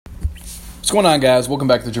What's going on, guys? Welcome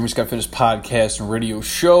back to the Jeremy Scott Fitness Podcast and Radio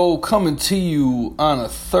Show. Coming to you on a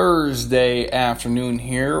Thursday afternoon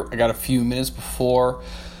here. I got a few minutes before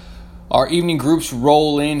our evening groups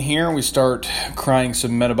roll in here and we start crying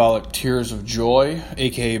some metabolic tears of joy,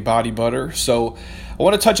 aka body butter. So I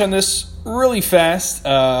want to touch on this really fast.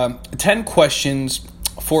 10 questions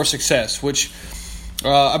for success, which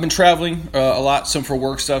I've been traveling a lot, some for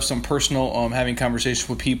work stuff, some personal, having conversations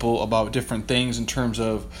with people about different things in terms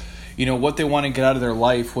of what they want to get out of their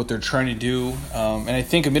life, what they're trying to do. And I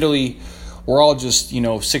think admittedly, we're all just,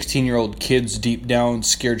 16-year-old kids deep down,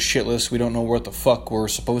 scared shitless. We don't know what the fuck we're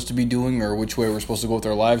supposed to be doing or which way we're supposed to go with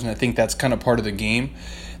our lives. And I think that's kind of part of the game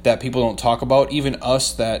that people don't talk about. Even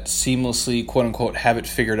us that seamlessly, quote unquote, have it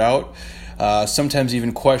figured out, sometimes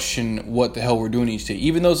even question what the hell we're doing each day.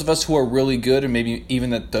 Even those of us who are really good and maybe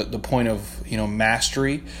even at the point of,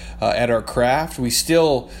 mastery at our craft, we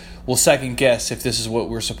still will second guess if this is what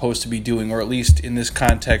we're supposed to be doing, or at least in this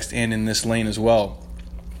context and in this lane as well.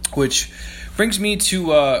 Which brings me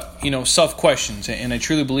to, self-questions, and I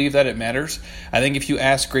truly believe that it matters. I think if you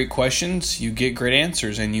ask great questions, you get great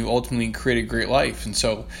answers, and you ultimately create a great life. And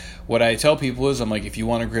so what I tell people is, I'm like, if you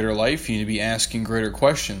want a greater life, you need to be asking greater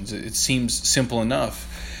questions. It seems simple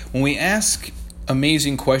enough. When we ask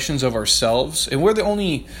amazing questions of ourselves, and we're the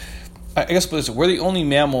only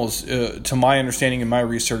mammals, to my understanding and my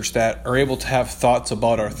research, that are able to have thoughts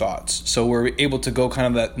about our thoughts. So we're able to go kind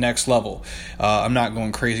of that next level. I'm not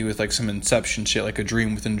going crazy with like some Inception shit, like a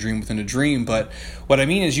dream within a dream within a dream. But what I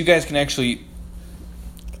mean is you guys can actually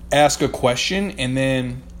ask a question and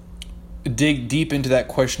then dig deep into that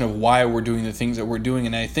question of why we're doing the things that we're doing.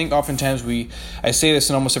 And I think oftentimes I say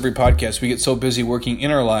this in almost every podcast, we get so busy working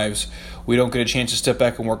in our lives, we don't get a chance to step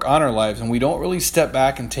back and work on our lives. And we don't really step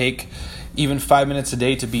back and take even 5 minutes a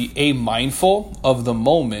day to be mindful of the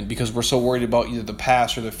moment, because we're so worried about either the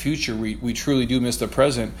past or the future. We truly do miss the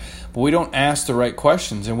present, but we don't ask the right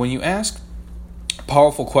questions. And when you ask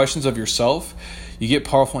powerful questions of yourself, you get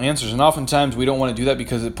powerful answers. And oftentimes we don't want to do that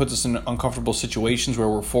because it puts us in uncomfortable situations where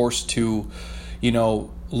we're forced to,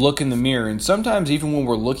 look in the mirror. And sometimes even when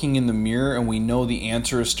we're looking in the mirror and we know the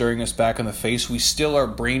answer is staring us back in the face, we still are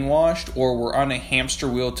brainwashed, or we're on a hamster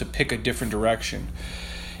wheel to pick a different direction.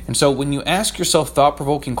 And so when you ask yourself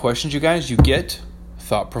thought-provoking questions, you guys, you get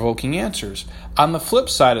thought-provoking answers. On the flip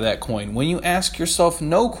side of that coin, when you ask yourself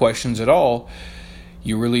no questions at all,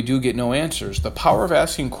 you really do get no answers. The power of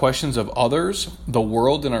asking questions of others, the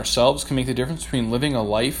world, and ourselves can make the difference between living a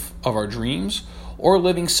life of our dreams or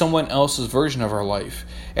living someone else's version of our life.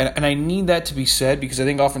 And I need that to be said, because I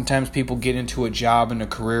think oftentimes people get into a job and a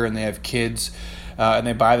career and they have kids and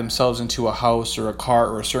they buy themselves into a house or a car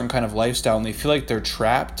or a certain kind of lifestyle, and they feel like they're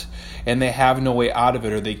trapped and they have no way out of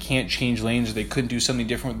it, or they can't change lanes, or they couldn't do something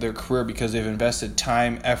different with their career because they've invested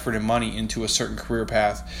time, effort, and money into a certain career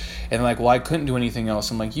path. And they're like, well, I couldn't do anything else.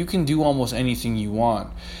 I'm like, you can do almost anything you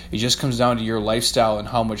want. It just comes down to your lifestyle and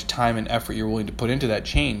how much time and effort you're willing to put into that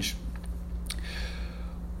change.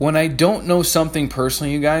 When I don't know something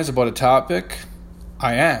personally, you guys, about a topic,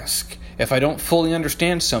 I ask. If I don't fully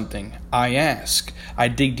understand something, I ask. I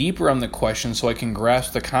dig deeper on the question so I can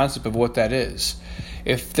grasp the concept of what that is.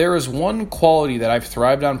 If there is one quality that I've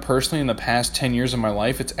thrived on personally in the past 10 years of my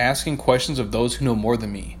life, it's asking questions of those who know more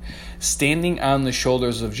than me. Standing on the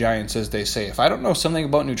shoulders of giants, as they say. If I don't know something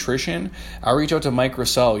about nutrition, I'll reach out to Mike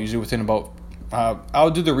Russell, usually within about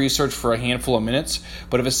I'll do the research for a handful of minutes,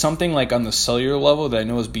 but if it's something like on the cellular level that I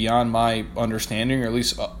know is beyond my understanding, or at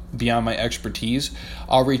least beyond my expertise,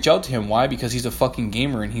 I'll reach out to him. Why? Because he's a fucking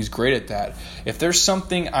gamer and he's great at that. If there's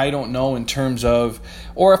something I don't know in terms of,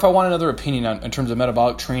 or if I want another opinion on in terms of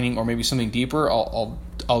metabolic training or maybe something deeper,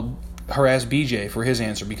 I'll harass BJ for his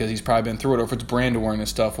answer because he's probably been through it, or if it's brand awareness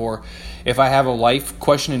stuff, or if I have a life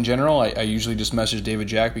question in general, I usually just message David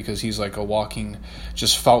Jack because he's like a walking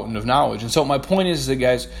just fountain of knowledge. And so my point is that,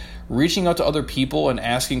 guys, reaching out to other people and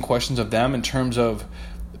asking questions of them in terms of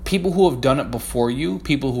people who have done it before you,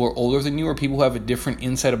 people who are older than you, or people who have a different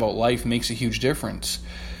insight about life makes a huge difference.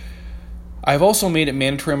 I've also made it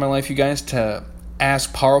mandatory in my life, you guys, to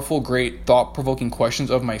ask powerful, great, thought-provoking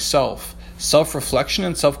questions of myself. Self-reflection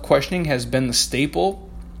and self-questioning has been the staple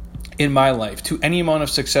in my life to any amount of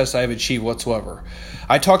success I've achieved whatsoever.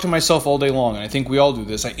 I talk to myself all day long, and I think we all do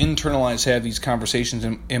this. I internalize, have these conversations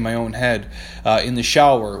in my own head, in the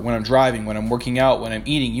shower, when I'm driving, when I'm working out, when I'm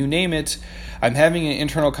eating, you name it. I'm having an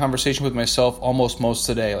internal conversation with myself almost most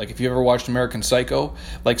today. Like if you ever watched American Psycho,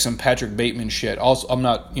 like some Patrick Bateman shit. Also, I'm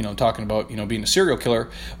not, talking about, being a serial killer,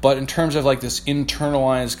 but in terms of like this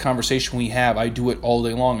internalized conversation we have, I do it all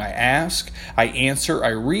day long. I ask, I answer, I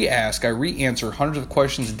re-ask, I re-answer hundreds of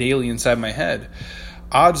questions daily inside my head.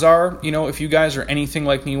 odds are, if you guys are anything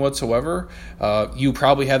like me whatsoever, you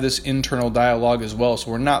probably have this internal dialogue as well.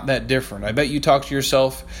 So we're not that different. I bet you talk to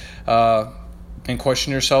yourself and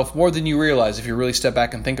question yourself more than you realize if you really step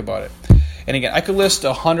back and think about it. And again, I could list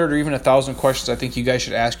 100 or even 1,000 questions I think you guys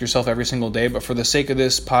should ask yourself every single day. But for the sake of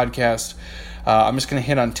this podcast, I'm just going to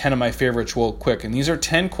hit on 10 of my favorites real quick. And these are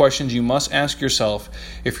 10 questions you must ask yourself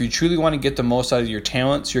if you truly want to get the most out of your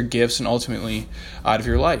talents, your gifts, and ultimately out of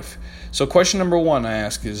your life. So question number 1 I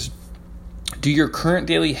ask is, do your current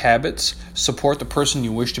daily habits support the person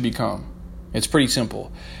you wish to become? It's pretty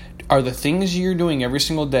simple. Are the things you're doing every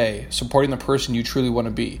single day supporting the person you truly want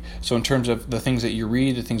to be? So in terms of the things that you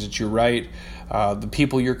read, the things that you write, the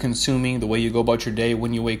people you're consuming, the way you go about your day,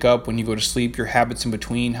 when you wake up, when you go to sleep, your habits in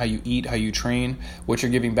between, how you eat, how you train, what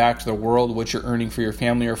you're giving back to the world, what you're earning for your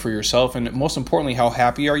family or for yourself, and most importantly, how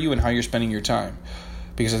happy are you and how you're spending your time?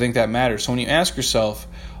 Because I think that matters. So when you ask yourself,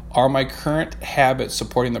 are my current habits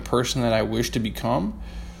supporting the person that I wish to become?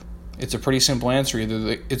 It's a pretty simple answer.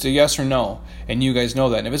 Either it's a yes or no, and you guys know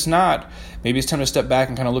that. And if it's not, maybe it's time to step back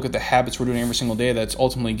and kind of look at the habits we're doing every single day that's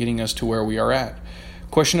ultimately getting us to where we are at.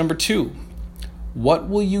 Question number 2, what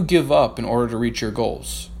will you give up in order to reach your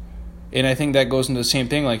goals? And I think that goes into the same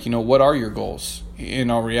thing, like, what are your goals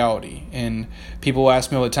in all reality? And people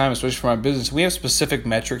ask me all the time, especially for my business, we have specific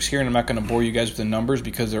metrics here, and I'm not going to bore you guys with the numbers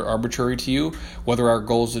because they're arbitrary to you. Whether our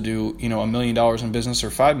goal is to do, $1 million in business or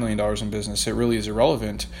 $5 million in business, it really is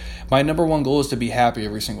irrelevant. My number 1 goal is to be happy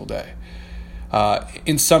every single day.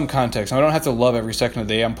 In some context, I don't have to love every second of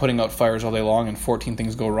the day. I'm putting out fires all day long and 14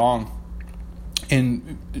 things go wrong.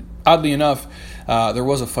 And oddly enough, there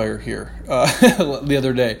was a fire here the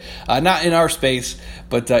other day. Not in our space,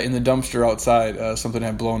 but in the dumpster outside. Something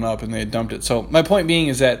had blown up and they had dumped it. So my point being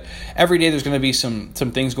is that every day there's going to be some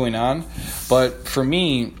things going on. But for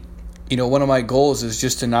me, one of my goals is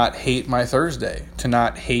just to not hate my Thursday, to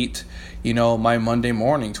not hate my Monday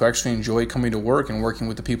morning, to actually enjoy coming to work and working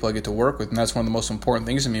with the people I get to work with. And that's one of the most important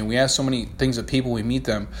things to me. And we ask so many things of people, we meet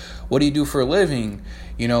them. What do you do for a living?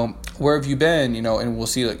 Where have you been? And we'll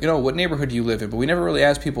see, what neighborhood do you live in? But we never really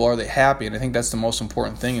ask people, are they happy? And I think that's the most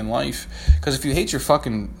important thing in life. Because if you hate your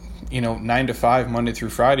fucking, 9 to 5, Monday through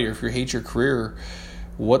Friday, or if you hate your career,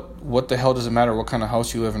 what the hell does it matter what kind of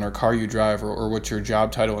house you live in or car you drive or what your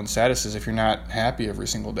job title and status is if you're not happy every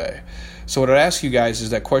single day? So what I'd ask you guys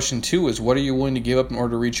is that question 2 is, what are you willing to give up in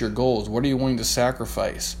order to reach your goals? What are you willing to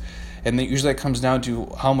sacrifice? And then usually that comes down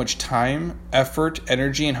to how much time, effort,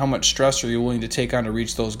 energy, and how much stress are you willing to take on to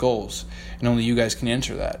reach those goals? And only you guys can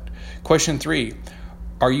answer that. Question 3,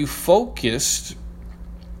 are you focused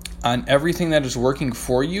on everything that is working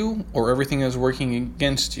for you or everything that is working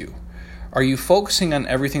against you? Are you focusing on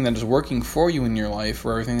everything that is working for you in your life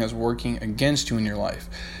or everything that's working against you in your life?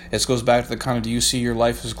 This goes back to the kind of, do you see your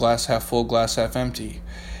life as glass half full, glass half empty?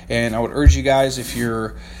 And I would urge you guys, if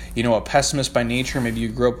you're, a pessimist by nature, maybe you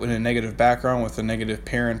grew up in a negative background with a negative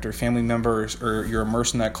parent or family member, or you're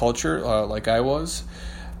immersed in that culture like I was,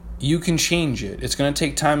 you can change it. It's going to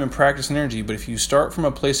take time and practice and energy, but if you start from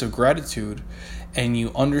a place of gratitude and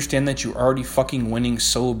you understand that you're already fucking winning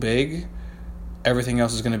so big, everything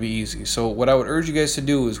else is going to be easy. So what I would urge you guys to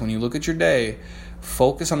do is when you look at your day,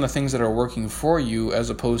 focus on the things that are working for you as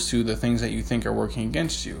opposed to the things that you think are working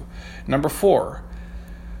against you. Number 4,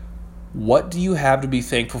 what do you have to be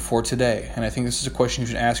thankful for today? And I think this is a question you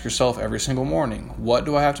should ask yourself every single morning. What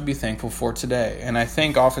do I have to be thankful for today? And I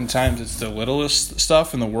think oftentimes it's the littlest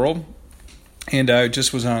stuff in the world. And I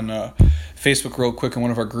just was on Facebook real quick in one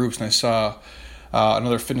of our groups, and I saw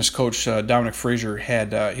another fitness coach, Dominic Frazier,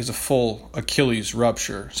 he's a full Achilles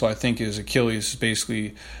rupture. So I think his Achilles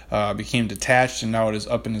basically became detached, and now it is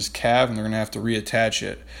up in his calf, and they're going to have to reattach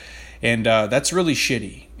it. And that's really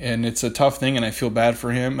shitty, and it's a tough thing, and I feel bad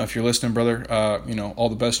for him. If you're listening, brother, all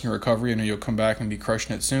the best in your recovery. I know you'll come back and be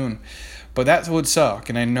crushing it soon. But that would suck,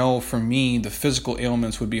 and I know for me, the physical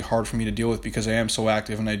ailments would be hard for me to deal with because I am so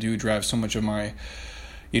active, and I do drive so much of my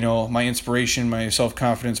my inspiration, my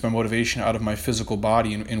self-confidence, my motivation out of my physical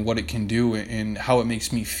body and what it can do and how it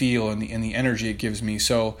makes me feel and the energy it gives me.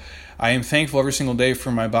 So I am thankful every single day for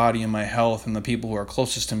my body and my health and the people who are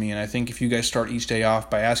closest to me. And I think if you guys start each day off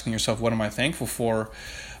by asking yourself, what am I thankful for?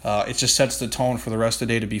 It just sets the tone for the rest of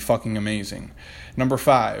the day to be fucking amazing. Number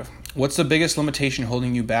 5, what's the biggest limitation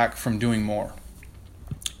holding you back from doing more?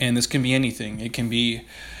 And this can be anything. It can be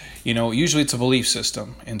Usually it's a belief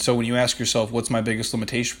system. And so when you ask yourself, what's my biggest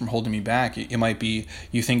limitation from holding me back? It might be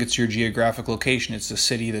you think it's your geographic location. It's the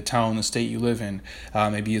city, the town, the state you live in.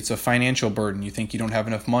 Maybe it's a financial burden. You think you don't have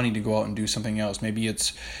enough money to go out and do something else. Maybe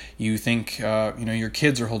it's you think your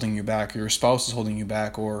kids are holding you back, or your spouse is holding you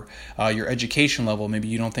back, or your education level. Maybe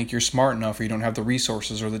you don't think you're smart enough, or you don't have the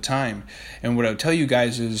resources or the time. And what I would tell you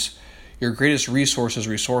guys is your greatest resource is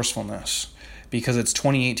resourcefulness. Because it's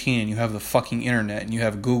 2018 and you have the fucking internet and you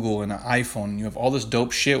have Google and an iPhone and you have all this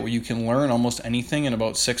dope shit where you can learn almost anything in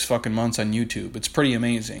about 6 fucking months on YouTube. It's pretty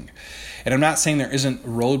amazing. And I'm not saying there isn't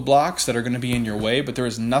roadblocks that are going to be in your way, but there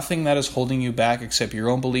is nothing that is holding you back except your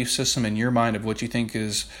own belief system in your mind of what you think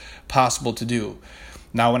is possible to do.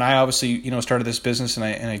 Now, when I obviously, started this business and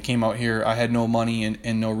I came out here, I had no money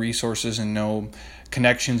and no resources and no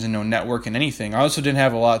connections and no network and anything. I also didn't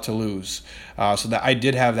have a lot to lose. So that I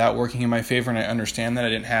did have that working in my favor, and I understand that. I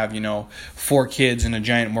didn't have, 4 kids and a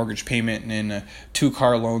giant mortgage payment and 2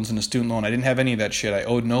 car loans and a student loan. I didn't have any of that shit. I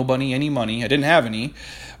owed nobody any money. I didn't have any,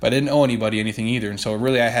 but I didn't owe anybody anything either. And so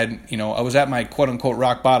really I had, I was at my quote unquote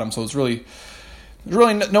rock bottom. So it's really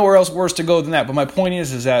nowhere else worse to go than that. But my point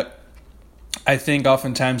is that I think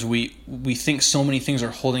oftentimes we think so many things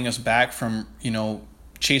are holding us back from,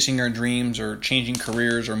 chasing our dreams or changing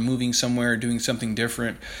careers or moving somewhere or doing something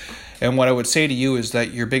different. And what I would say to you is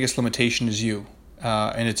that your biggest limitation is you,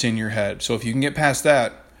 and it's in your head. So if you can get past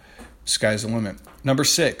that, sky's the limit. Number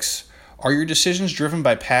 6, are your decisions driven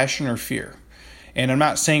by passion or fear? And I'm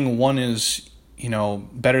not saying one is,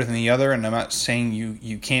 better than the other, and I'm not saying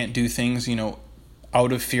you can't do things,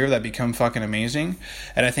 out of fear that become fucking amazing.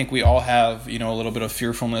 And I think we all have, a little bit of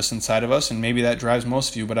fearfulness inside of us, and maybe that drives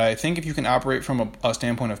most of you. But I think if you can operate from a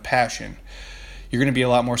standpoint of passion, you're going to be a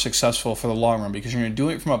lot more successful for the long run, because you're going to do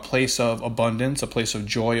it from a place of abundance, a place of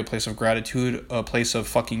joy, a place of gratitude, a place of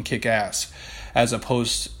fucking kick ass, as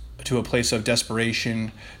opposed to a place of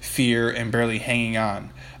desperation, fear, and barely hanging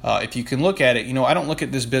on. If you can look at it, I don't look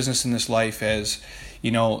at this business and this life as,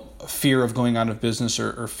 fear of going out of business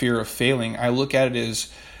or fear of failing. I look at it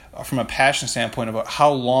as from a passion standpoint about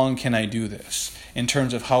how long can I do this, in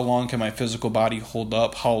terms of how long can my physical body hold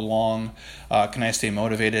up, how long can I stay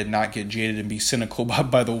motivated, not get jaded and be cynical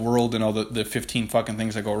by the world and all the 15 fucking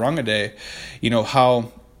things that go wrong a day.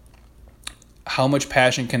 How much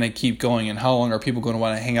passion can I keep going, and how long are people going to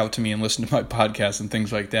want to hang out to me and listen to my podcast and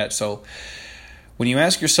things like that? So when you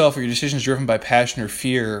ask yourself, are your decisions driven by passion or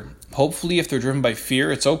fear? Hopefully, if they're driven by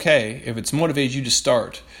fear, it's okay. If it's motivated you to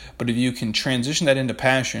start. But if you can transition that into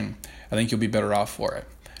passion, I think you'll be better off for it.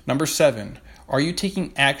 Number 7, are you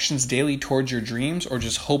taking actions daily towards your dreams, or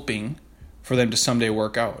just hoping for them to someday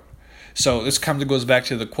work out? So this kind of goes back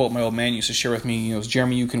to the quote my old man used to share with me.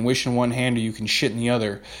 Jeremy, you can wish in one hand or you can shit in the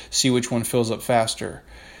other. See which one fills up faster.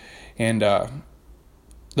 And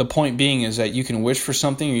the point being is that you can wish for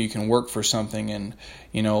something or you can work for something. And,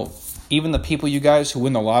 even the people, you guys, who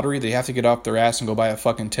win the lottery, they have to get off their ass and go buy a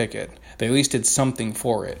fucking ticket. They at least did something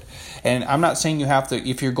for it. And I'm not saying you have to,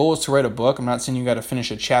 if your goal is to write a book, I'm not saying you got to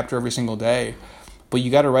finish a chapter every single day, but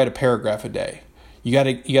you got to write a paragraph a day. You got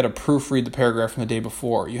to proofread the paragraph from the day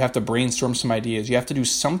before. You have to brainstorm some ideas. You have to do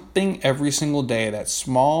something every single day. That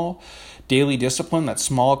small daily discipline, that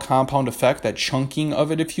small compound effect, that chunking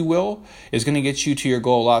of it, if you will, is going to get you to your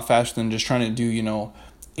goal a lot faster than just trying to do,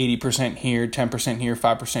 80% here, 10% here,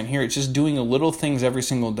 5% here. It's just doing a little things every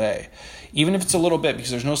single day, even if it's a little bit, because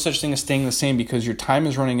there's no such thing as staying the same, because your time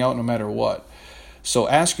is running out no matter what. So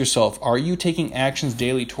ask yourself, are you taking actions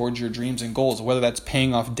daily towards your dreams and goals? Whether that's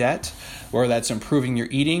paying off debt, whether that's improving your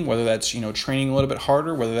eating, whether that's, training a little bit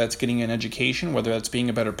harder, whether that's getting an education, whether that's being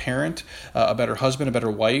a better parent, a better husband, a better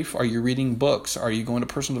wife. Are you reading books? Are you going to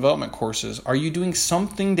personal development courses? Are you doing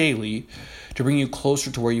something daily to bring you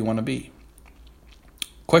closer to where you want to be?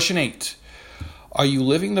 Question 8, are you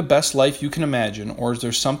living the best life you can imagine, or is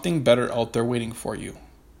there something better out there waiting for you?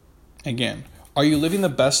 Again, are you living the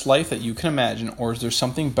best life that you can imagine, or is there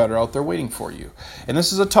something better out there waiting for you? And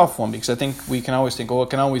this is a tough one, because I think we can always think, it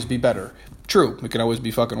can always be better. True, it can always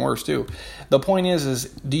be fucking worse too. The point is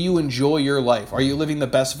do you enjoy your life? Are you living the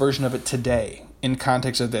best version of it today? In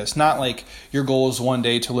context of this, not like your goal is one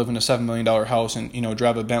day to live in a $7 million house and,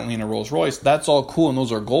 drive a Bentley and a Rolls Royce. That's all cool, and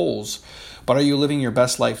those are goals. But are you living your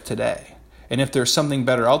best life today? And if there's something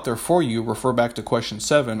better out there for you, refer back to question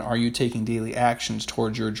 7. Are you taking daily actions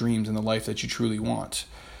towards your dreams and the life that you truly want?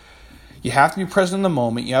 You have to be present in the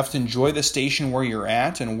moment. You have to enjoy the station where you're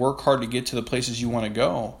at and work hard to get to the places you want to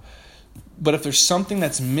go. But if there's something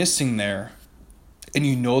that's missing there,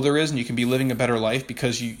 and there is, and you can be living a better life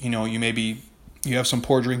because you maybe You have some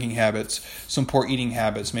poor drinking habits, some poor eating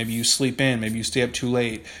habits. Maybe you sleep in, maybe you stay up too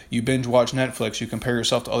late. You binge watch Netflix, you compare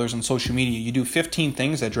yourself to others on social media. You do 15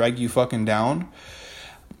 things that drag you fucking down.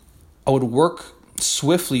 I would work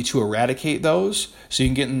swiftly to eradicate those so you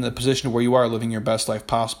can get in the position where you are living your best life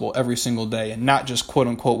possible every single day, and not just quote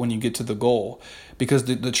unquote when you get to the goal. Because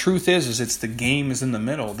the truth is it's the game is in the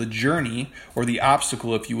middle. The journey, or the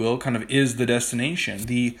obstacle, if you will, kind of is the destination.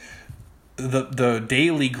 The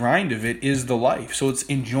daily grind of it is the life. So it's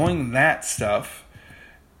enjoying that stuff.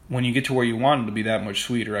 When you get to where you want it to be that much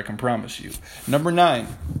sweeter, I can promise you. Number 9,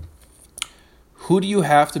 who do you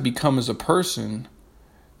have to become as a person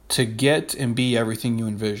to get and be everything you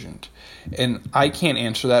envisioned? And I can't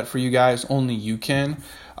answer that for you guys. Only you can.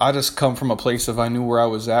 I just come from a place of I knew where I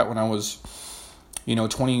was at when I was,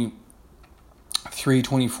 23,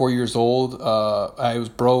 24 years old. I was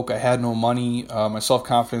broke. I had no money. My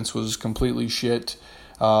self-confidence was completely shit.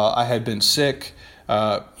 I had been sick.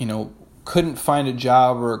 Couldn't find a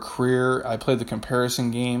job or a career. I played the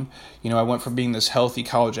comparison game. I went from being this healthy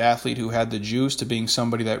college athlete who had the juice to being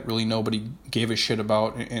somebody that really nobody gave a shit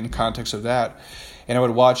about in context of that. And I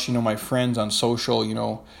would watch, my friends on social,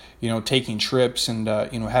 taking trips and,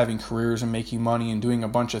 having careers and making money and doing a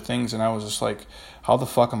bunch of things. And I was just like, how the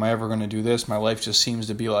fuck am I ever going to do this? My life just seems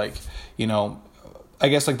to be like, I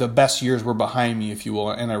guess like the best years were behind me, if you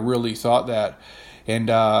will. And I really thought that.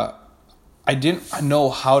 And, I didn't know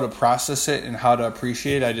how to process it and how to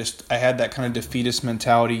appreciate it. I had that kind of defeatist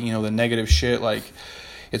mentality, the negative shit, like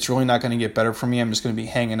it's really not going to get better for me. I'm just going to be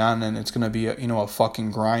hanging on, and it's going to be a fucking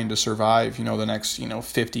grind to survive, the next,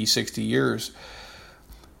 50, 60 years.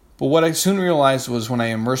 But what I soon realized was when I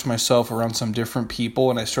immersed myself around some different people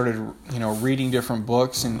and I started, reading different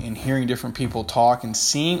books and hearing different people talk and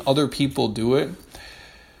seeing other people do it,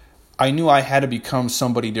 I knew I had to become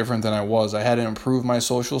somebody different than I was. I had to improve my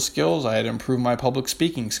social skills. I had to improve my public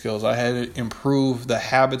speaking skills. I had to improve the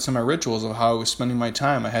habits and my rituals of how I was spending my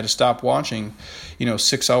time. I had to stop watching,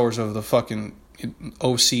 6 hours of the fucking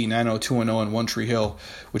OC 90210 and One Tree Hill,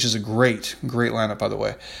 which is a great lineup, by the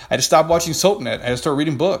way. I had to stop watching SoapNet. I had to start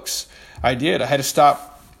reading books. I did. I had to stop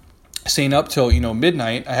staying up till,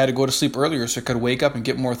 midnight. I had to go to sleep earlier so I could wake up and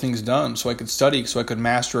get more things done, so I could study, so I could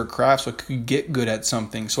master a craft, so I could get good at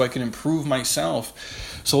something, so I could improve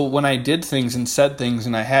myself. So when I did things and said things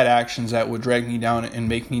and I had actions that would drag me down and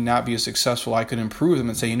make me not be as successful, I could improve them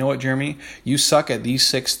and say, you know what, Jeremy, you suck at these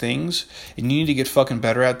 6 things and you need to get fucking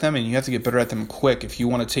better at them, and you have to get better at them quick if you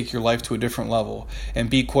want to take your life to a different level and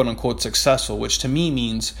be quote unquote successful, which to me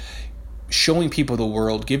means showing people the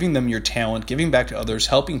world, giving them your talent, giving back to others,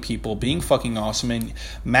 helping people, being fucking awesome, and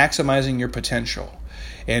maximizing your potential.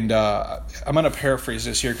 And I'm going to paraphrase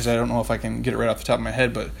this here because I don't know if I can get it right off the top of my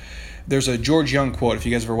head, but there's a George Young quote, if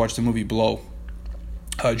you guys ever watched the movie Blow.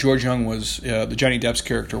 George Young was the Johnny Depp's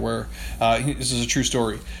character where, this is a true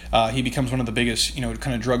story, he becomes one of the biggest,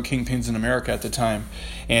 kind of drug kingpins in America at the time.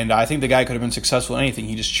 And I think the guy could have been successful in anything.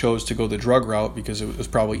 He just chose to go the drug route because it was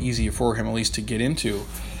probably easier for him at least to get into.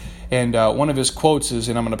 And one of his quotes is,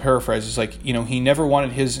 and I'm going to paraphrase, is like, he never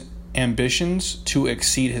wanted his ambitions to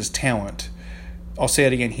exceed his talent. I'll say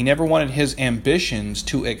it again. He never wanted his ambitions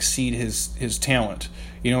to exceed his talent.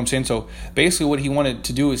 You know what I'm saying? So basically what he wanted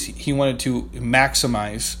to do is he wanted to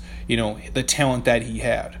maximize, the talent that he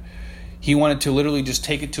had. He wanted to literally just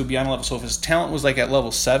take it to beyond level. So if his talent was like at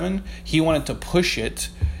level 7, he wanted to push it,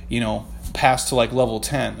 past to like level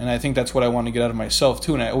 10. And I think that's what I want to get out of myself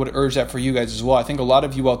too. And I would urge that for you guys as well. I think a lot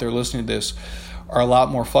of you out there listening to this are a lot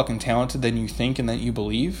more fucking talented than you think and that you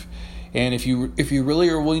believe. And if you really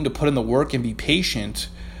are willing to put in the work and be patient,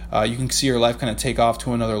 you can see your life kind of take off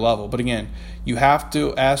to another level. But again, you have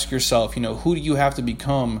to ask yourself, who do you have to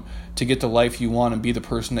become to get the life you want and be the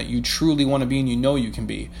person that you truly want to be and you can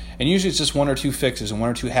be. And usually it's just 1 or 2 fixes and 1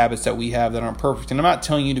 or 2 habits that we have that aren't perfect. And I'm not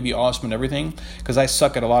telling you to be awesome at everything, because I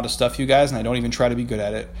suck at a lot of stuff, you guys, and I don't even try to be good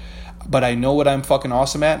at it. But I know what I'm fucking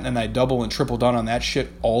awesome at, and I double and triple down on that shit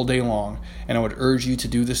all day long. And I would urge you to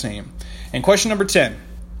do the same. And question number 10,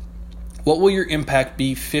 what will your impact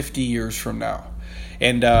be 50 years from now?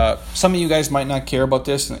 And some of you guys might not care about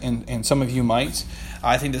this, and some of you might.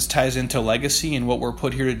 I think this ties into legacy and what we're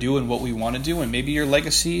put here to do and what we want to do. And maybe your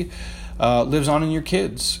legacy lives on in your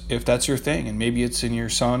kids, if that's your thing. And maybe it's in your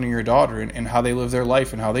son or your daughter and how they live their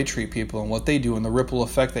life and how they treat people and what they do and the ripple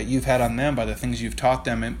effect that you've had on them by the things you've taught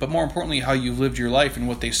them. But more importantly, how you've lived your life and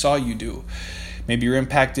what they saw you do. Maybe your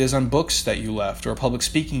impact is on books that you left or public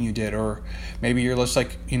speaking you did, or maybe you're just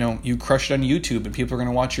like, you crushed it on YouTube and people are going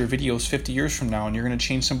to watch your videos 50 years from now and you're going to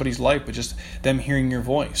change somebody's life with just them hearing your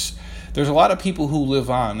voice. There's a lot of people who live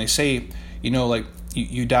on. They say, like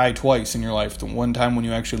you die twice in your life. The one time when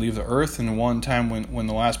you actually leave the earth, and one time when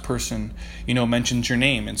the last person, mentions your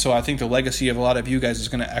name. And so I think the legacy of a lot of you guys is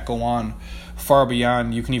going to echo on far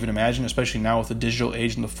beyond you can even imagine, especially now with the digital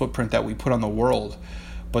age and the footprint that we put on the world.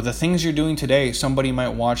 But the things you're doing today, somebody might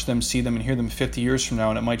watch them, see them, and hear them 50 years from now,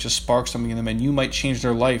 and it might just spark something in them, and you might change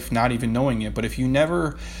their life not even knowing it. But if you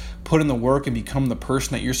never put in the work and become the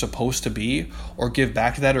person that you're supposed to be, or give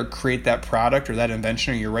back to that, or create that product or that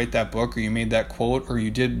invention, or you write that book, or you made that quote, or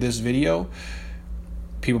you did this video,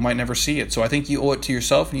 people might never see it. So I think you owe it to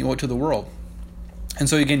yourself and you owe it to the world. And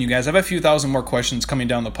so again, you guys, I have a few thousand more questions coming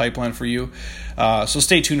down the pipeline for you. So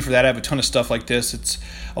stay tuned for that. I have a ton of stuff like this.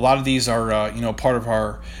 A lot of these are, part of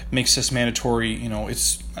our Make Success Mandatory.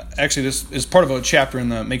 It's actually, this is part of a chapter in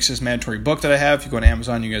the Make Success Mandatory book that I have. If you go on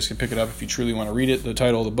Amazon, you guys can pick it up if you truly want to read it. The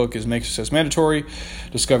title of the book is Make Success Mandatory: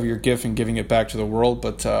 Discover Your Gift and Giving It Back to the World.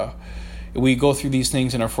 But we go through these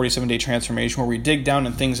things in our 47-day transformation where we dig down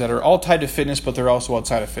in things that are all tied to fitness, but they're also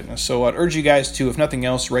outside of fitness. So I'd urge you guys to, if nothing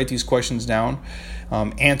else, write these questions down,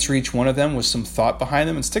 answer each one of them with some thought behind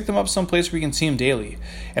them, and stick them up someplace where you can see them daily.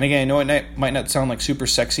 And again, I know it might not sound like super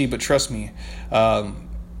sexy, but trust me,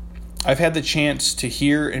 I've had the chance to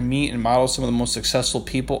hear and meet and model some of the most successful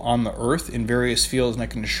people on the earth in various fields, and I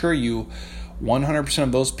can assure you 100%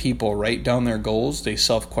 of those people write down their goals, they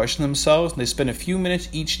self-question themselves, and they spend a few minutes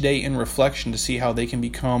each day in reflection to see how they can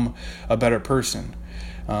become a better person.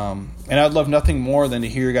 And I'd love nothing more than to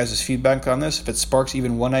hear your guys' feedback on this. If it sparks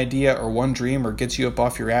even one idea or one dream, or gets you up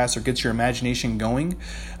off your ass, or gets your imagination going,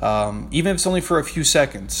 even if it's only for a few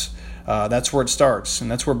seconds, that's where it starts,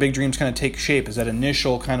 and that's where big dreams kind of take shape, is that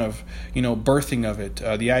initial kind of birthing of it.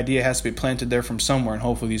 The idea has to be planted there from somewhere, and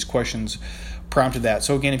hopefully these questions prompted that.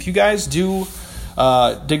 So again, if you guys do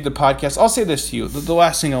dig the podcast, I'll say this to you. The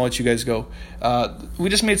last thing I'll let you guys go. We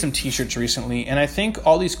just made some t-shirts recently, and I think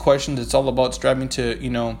all these questions, it's all about striving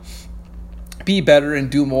to, be better and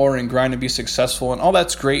do more and grind and be successful, and all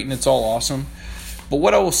that's great and it's all awesome. But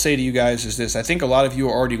what I will say to you guys is this: I think a lot of you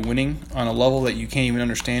are already winning on a level that you can't even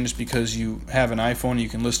understand, just because you have an iPhone and you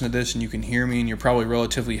can listen to this and you can hear me, and you're probably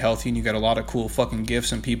relatively healthy and you got a lot of cool fucking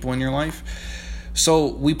gifts and people in your life. So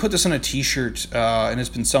we put this on a t-shirt, and it's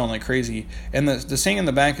been selling like crazy. And the saying in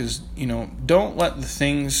the back is, don't let the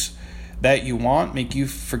things that you want make you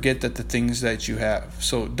forget that the things that you have.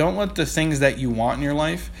 So don't let the things that you want in your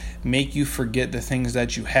life make you forget the things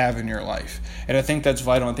that you have in your life. And I think that's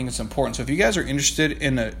vital. I think it's important. So if you guys are interested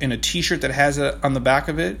in a t-shirt that has on the back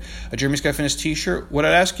of it, a Jeremy Scott Fitness t-shirt, what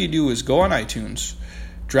I'd ask you to do is go on iTunes,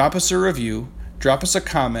 drop us a review, drop us a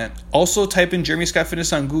comment. Also type in Jeremy Scott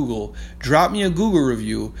Fitness on Google. Drop me a Google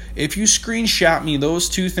review. If you screenshot me those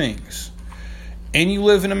two things and you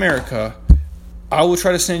live in America, I will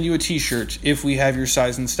try to send you a t-shirt if we have your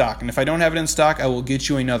size in stock. And if I don't have it in stock, I will get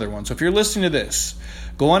you another one. So if you're listening to this,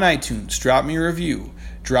 go on iTunes, drop me a review,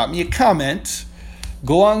 drop me a comment.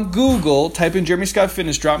 Go on Google, type in Jeremy Scott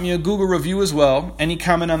Fitness, drop me a Google review as well. Any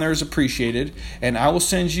comment on there is appreciated. And I will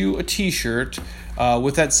send you a t-shirt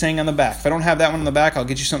with that saying on the back. If I don't have that one on the back, I'll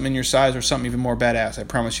get you something in your size or something even more badass. I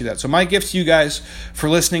promise you that. So my gift to you guys for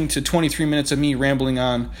listening to 23 minutes of me rambling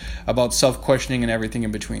on about self-questioning and everything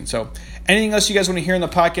in between. So anything else you guys want to hear in the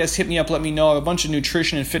podcast, hit me up, let me know. I have a bunch of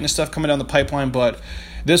nutrition and fitness stuff coming down the pipeline, but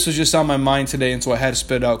this was just on my mind today, and so I had to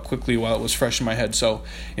spit it out quickly while it was fresh in my head. So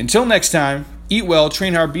until next time, eat well,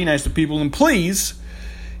 train hard, be nice to people, and please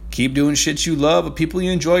keep doing shit you love with people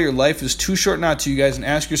you enjoy. Your life is too short not to, you guys, and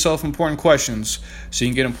ask yourself important questions so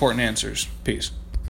you can get important answers. Peace.